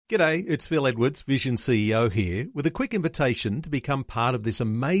G'day, it's Phil Edwards, Vision CEO here, with a quick invitation to become part of this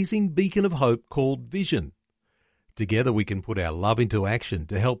amazing beacon of hope called Vision. Together we can put our love into action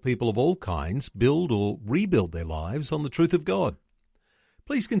to help people of all kinds build or rebuild their lives on the truth of God.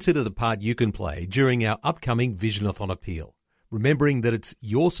 Please consider the part you can play during our upcoming Visionathon appeal, remembering that it's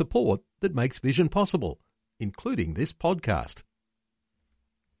your support that makes Vision possible, including this podcast.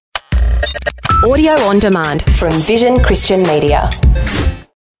 Audio on demand from Vision Christian Media.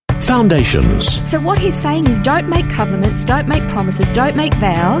 Foundations. So what he's saying is don't make covenants, don't make promises, don't make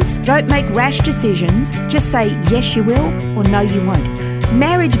vows, don't make rash decisions. Just say yes you will or no you won't.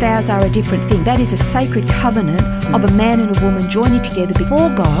 Marriage vows are a different thing. That is a sacred covenant of a man and a woman joining together before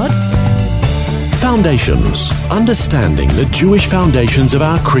God. Foundations. Understanding the Jewish foundations of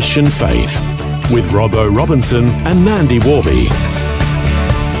our Christian faith. With Robbo Robinson and Mandy Warby.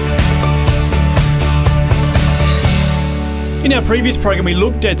 In our previous program, we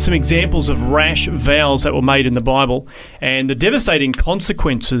looked at some examples of rash vows that were made in the Bible and the devastating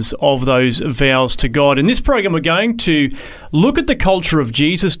consequences of those vows to God. In this program, we're going to look at the culture of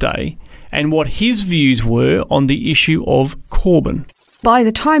Jesus' day and what his views were on the issue of Corban. By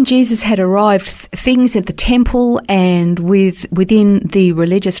the time Jesus had arrived, things at the temple and within the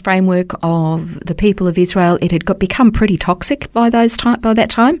religious framework of the people of Israel, it had become pretty toxic by that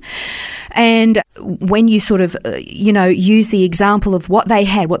time. And when you sort of, use the example of what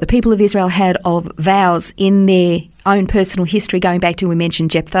the people of Israel had of vows in their own personal history, going back to, we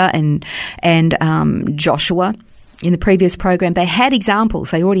mentioned Jephthah and Joshua in the previous program, they had examples.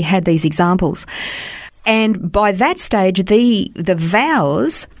 They already had these examples. And by that stage, the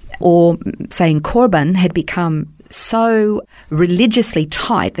vows, or saying Corban, had become so religiously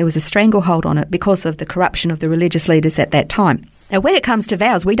tight, there was a stranglehold on it because of the corruption of the religious leaders at that time. Now, when it comes to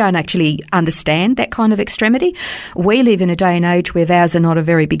vows, we don't actually understand that kind of extremity. We live in a day and age where vows are not a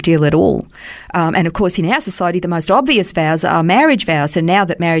very big deal at all. And of course, in our society, the most obvious vows are marriage vows. And now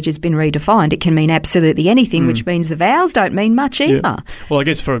that marriage has been redefined, it can mean absolutely anything, which means the vows don't mean much either. Yeah. Well, I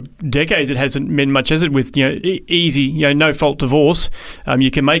guess for decades it hasn't meant much, has it? With easy, no fault divorce,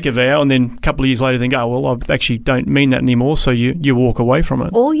 you can make a vow and then a couple of years later think, oh, well, I actually don't mean that anymore, so you walk away from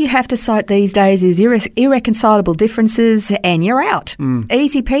it. All you have to cite these days is irreconcilable differences and you're out.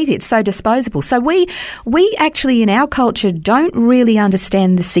 Easy peasy. It's so disposable. So we actually in our culture don't really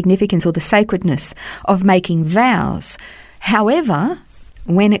understand the significance or the sacredness of making vows. However,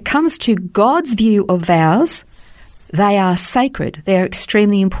 when it comes to God's view of vows, they are sacred. They are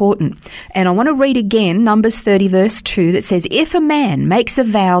extremely important. And I want to read again Numbers 30 verse 2 that says, if a man makes a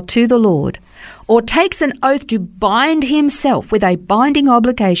vow to the Lord or takes an oath to bind himself with a binding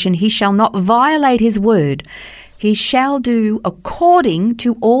obligation, he shall not violate his word. He shall do according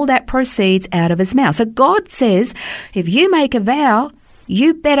to all that proceeds out of his mouth. So God says, if you make a vow,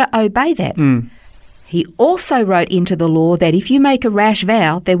 you better obey that. He also wrote into the law that if you make a rash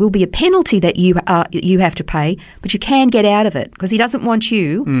vow, there will be a penalty that you have to pay, but you can get out of it because he doesn't want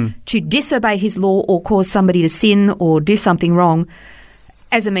you to disobey his law or cause somebody to sin or do something wrong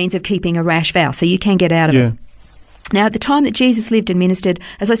as a means of keeping a rash vow. So you can get out of it. Now, at the time that Jesus lived and ministered,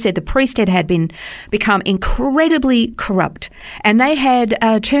 as I said, the priesthood had become incredibly corrupt, and they had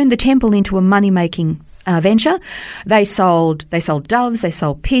turned the temple into a money-making venture. They sold doves, they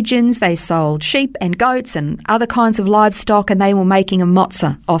sold pigeons, they sold sheep and goats and other kinds of livestock, and they were making a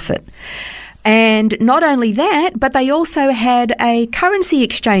matzah off it. And not only that, but they also had a currency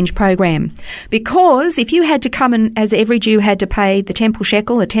exchange program, because if you had to come and, as every Jew had to pay the temple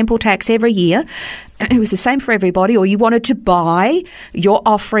shekel, the temple tax every year, it was the same for everybody, or you wanted to buy your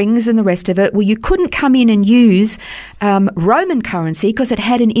offerings and the rest of it, well, you couldn't come in and use Roman currency because it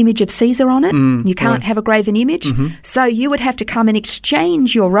had an image of Caesar on it. You can't have a graven image. So you would have to come and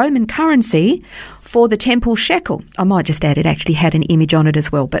exchange your Roman currency for the temple shekel. I might just add it actually had an image on it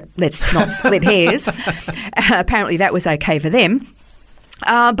as well, but let's not split hairs. Apparently that was okay for them.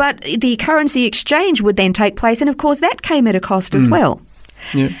 But the currency exchange would then take place, and of course that came at a cost as well.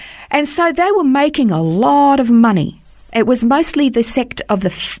 Yeah. And so they were making a lot of money. It was mostly the sect of the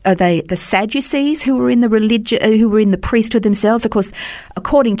Sadducees who were in the priesthood themselves. Of course,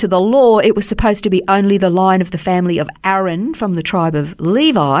 according to the law, it was supposed to be only the line of the family of Aaron from the tribe of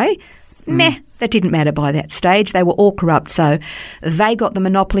Levi. That didn't matter by that stage. They were all corrupt. So they got the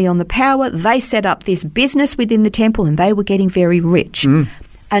monopoly on the power. They set up this business within the temple, and they were getting very rich.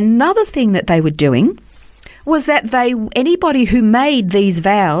 Another thing that they were doing was that anybody who made these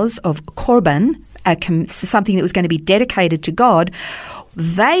vows of Corban, something that was going to be dedicated to God,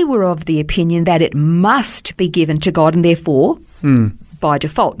 they were of the opinion that it must be given to God, and therefore by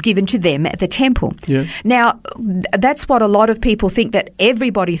default, given to them at the temple. Yeah. Now, that's what a lot of people think, that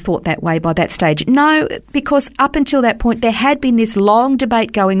everybody thought that way by that stage. No, because up until that point, there had been this long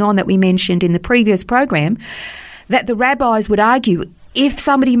debate going on that we mentioned in the previous program, that the rabbis would argue, if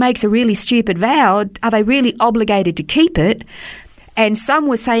somebody makes a really stupid vow, are they really obligated to keep it? And some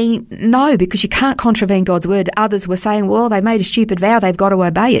were saying, no, because you can't contravene God's word. Others were saying, well, they made a stupid vow, they've got to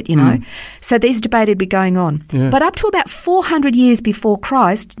obey it, you know. So this debate had been going on. Yeah. But up to about 400 years before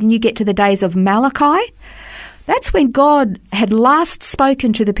Christ, and you get to the days of Malachi, that's when God had last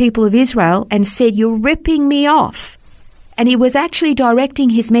spoken to the people of Israel and said, you're ripping me off. And he was actually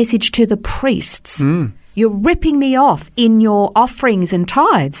directing his message to the priests. You're ripping me off in your offerings and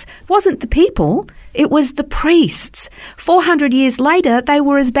tithes. It wasn't the people, it was the priests. 400 years later, they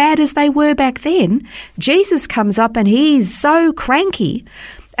were as bad as they were back then. Jesus comes up and he's so cranky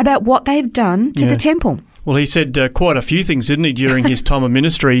about what they've done to the temple. Well, he said quite a few things, didn't he, during his time of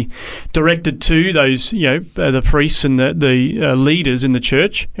ministry, directed to those, the priests and the leaders in the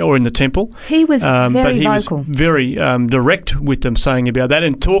church or in the temple. He was very vocal. Was very direct with them, saying about that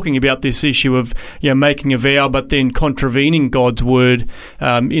and talking about this issue of making a vow but then contravening God's word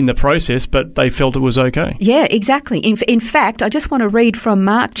in the process, but they felt it was okay. Yeah, exactly. In fact, I just want to read from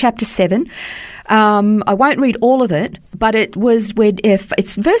Mark chapter 7. I won't read all of it, but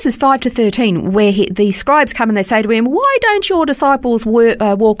it's verses 5 to 13 where the scribes come and they say to him, why don't your disciples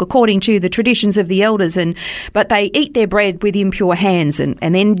walk according to the traditions of the elders, but they eat their bread with impure hands?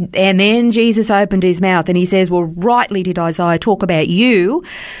 And then Jesus opened his mouth and he says, well, rightly did Isaiah talk about you,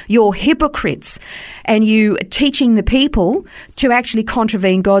 you're hypocrites, and you teaching the people to actually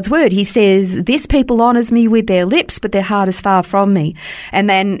contravene God's word. He says, this people honours me with their lips, but their heart is far from me. And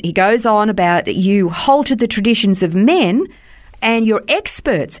then he goes on about, you hold to the traditions of men and you're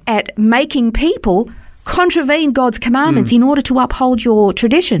experts at making people contravene God's commandments in order to uphold your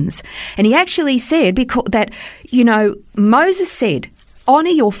traditions. And he actually said that, Moses said,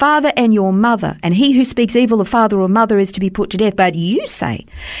 honour your father and your mother, and he who speaks evil of father or mother is to be put to death. But you say,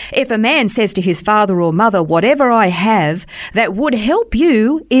 if a man says to his father or mother, whatever I have that would help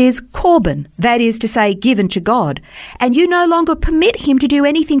you is korban, that is to say, given to God, and you no longer permit him to do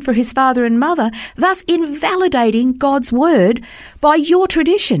anything for his father and mother, thus invalidating God's word by your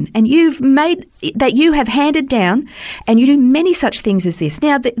tradition, and you've made that you have handed down, and you do many such things as this.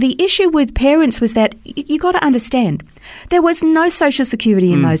 Now, the issue with parents was that you got to understand, there was no social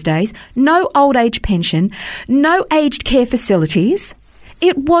security in those days, no old age pension, no aged care facilities.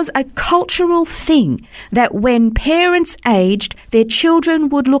 It was a cultural thing that when parents aged, their children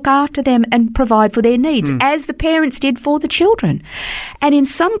would look after them and provide for their needs, as the parents did for the children. And in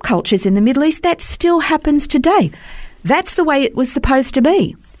some cultures in the Middle East, that still happens today. That's the way it was supposed to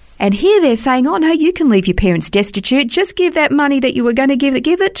be. And here they're saying, oh, no, you can leave your parents destitute. Just give that money that you were going to give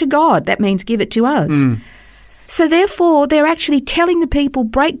it to God. That means give it to us. So therefore, they're actually telling the people,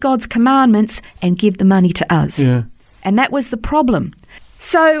 break God's commandments and give the money to us. Yeah. And that was the problem.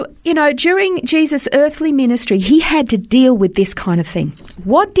 So, during Jesus' earthly ministry, he had to deal with this kind of thing.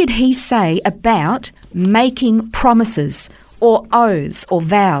 What did he say about making promises or oaths or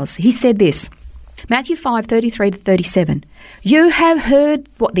vows? He said this, Matthew 5:33 to 37. You have heard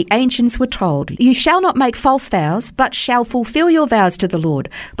what the ancients were told. You shall not make false vows, but shall fulfill your vows to the Lord.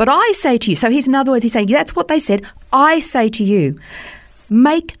 But I say to you, so in other words, he's saying, that's what they said. I say to you,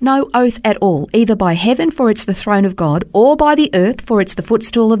 make no oath at all, either by heaven, for it's the throne of God, or by the earth, for it's the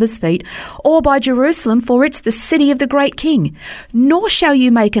footstool of his feet, or by Jerusalem, for it's the city of the great king. Nor shall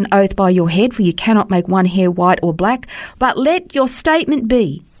you make an oath by your head, for you cannot make one hair white or black, but let your statement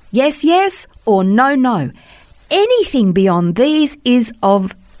be, yes, yes, or no, no. Anything beyond these is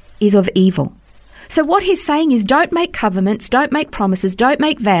of evil. So what he's saying is, don't make covenants, don't make promises, don't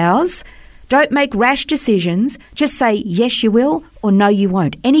make vows, don't make rash decisions. Just say, yes, you will, or no, you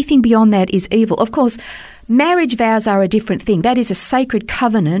won't. Anything beyond that is evil. Of course, marriage vows are a different thing. That is a sacred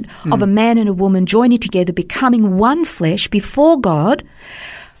covenant of a man and a woman joining together, becoming one flesh before God.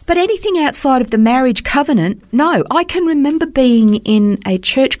 But anything outside of the marriage covenant, no. I can remember being in a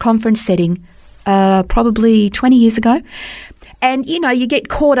church conference setting probably 20 years ago. And, you get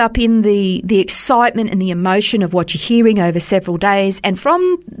caught up in the excitement and the emotion of what you're hearing over several days. And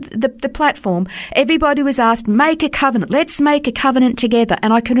from the platform, everybody was asked, make a covenant. Let's make a covenant together.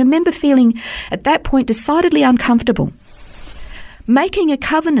 And I can remember feeling at that point decidedly uncomfortable. Making a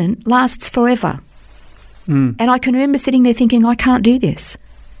covenant lasts forever. And I can remember sitting there thinking, I can't do this.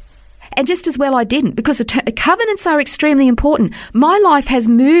 And just as well I didn't, because covenants are extremely important. My life has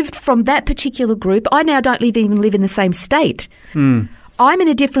moved from that particular group. I now don't even live in the same state. I'm in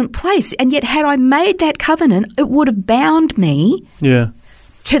a different place. And yet, had I made that covenant, it would have bound me to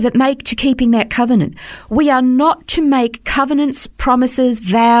keeping that covenant. We are not to make covenants, promises,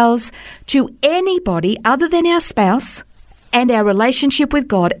 vows to anybody other than our spouse and our relationship with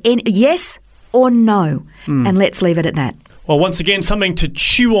God. And yes or no. And let's leave it at that. Well, once again, something to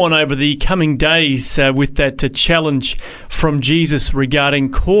chew on over the coming days with that challenge from Jesus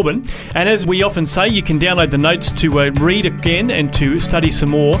regarding Corban. And as we often say, you can download the notes to read again and to study some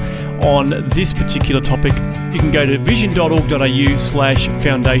more on this particular topic. You can go to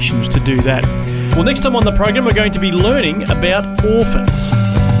vision.org.au/foundations to do that. Well, next time on the program, we're going to be learning about orphans.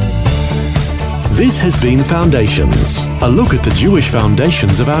 This has been Foundations, a look at the Jewish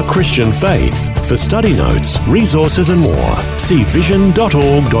foundations of our Christian faith. For study notes, resources and more, see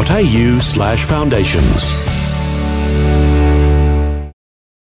vision.org.au/foundations.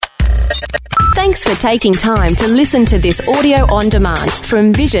 Thanks for taking time to listen to this audio on demand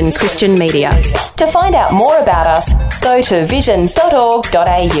from Vision Christian Media. To find out more about us, go to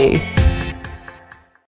vision.org.au.